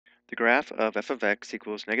The graph of f of x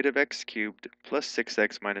equals negative x cubed plus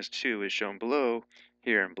 6x minus 2 is shown below,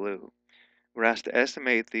 here in blue. We're asked to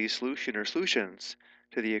estimate the solution or solutions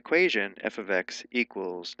to the equation f of x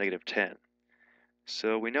equals negative 10.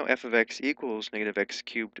 So we know f of x equals negative x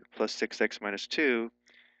cubed plus 6x minus 2,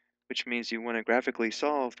 which means you want to graphically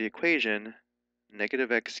solve the equation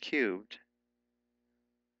negative x cubed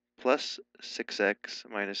plus 6x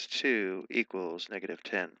minus 2 equals negative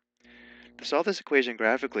 10. To solve this equation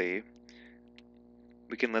graphically,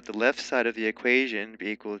 we can let the left side of the equation be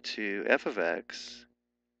equal to f of x,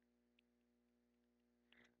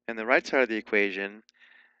 and the right side of the equation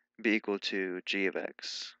be equal to g of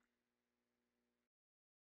x.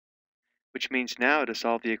 Which means now to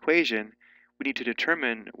solve the equation, we need to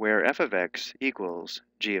determine where f of x equals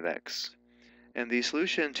g of x. And the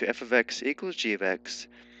solution to f of x equals g of x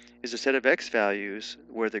is a set of x values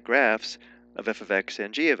where the graphs of f of x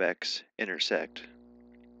and g of x intersect.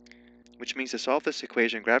 Which means to solve this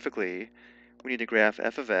equation graphically, we need to graph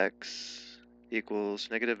f of x equals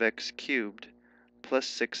negative x cubed plus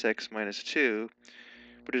 6x minus 2,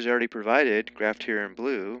 which is already provided, graphed here in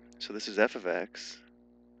blue, so this is f of x.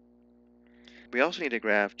 We also need to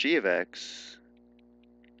graph g of x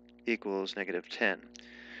equals negative 10.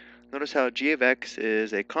 Notice how g of x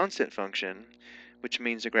is a constant function, which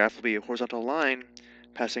means the graph will be a horizontal line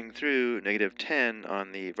passing through negative 10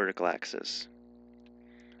 on the vertical axis.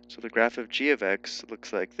 So the graph of g of x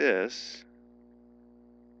looks like this.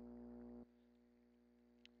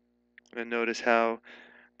 And notice how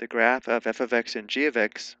the graph of f of x and g of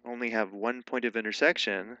x only have one point of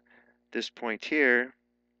intersection, this point here.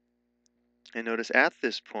 And notice at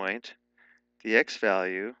this point, the x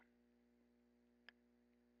value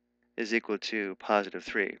is equal to positive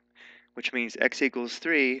 3, which means x equals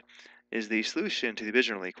 3 is the solution to the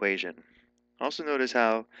original equation. Also notice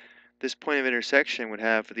how this point of intersection would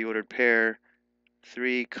have the ordered pair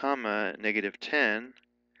 3, negative 10.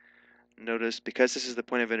 Notice because this is the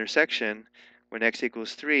point of intersection, when x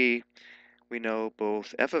equals 3, we know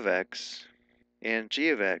both f of x and g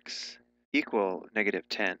of x equal negative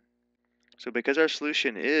 10. So because our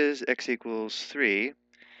solution is x equals 3,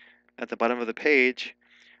 at the bottom of the page,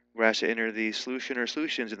 we're asked to enter the solution or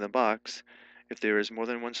solutions in the box. If there is more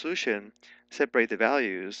than one solution, separate the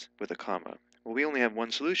values with a comma. Well, we only have one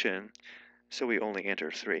solution, so we only enter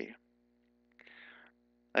 3.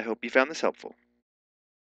 I hope you found this helpful.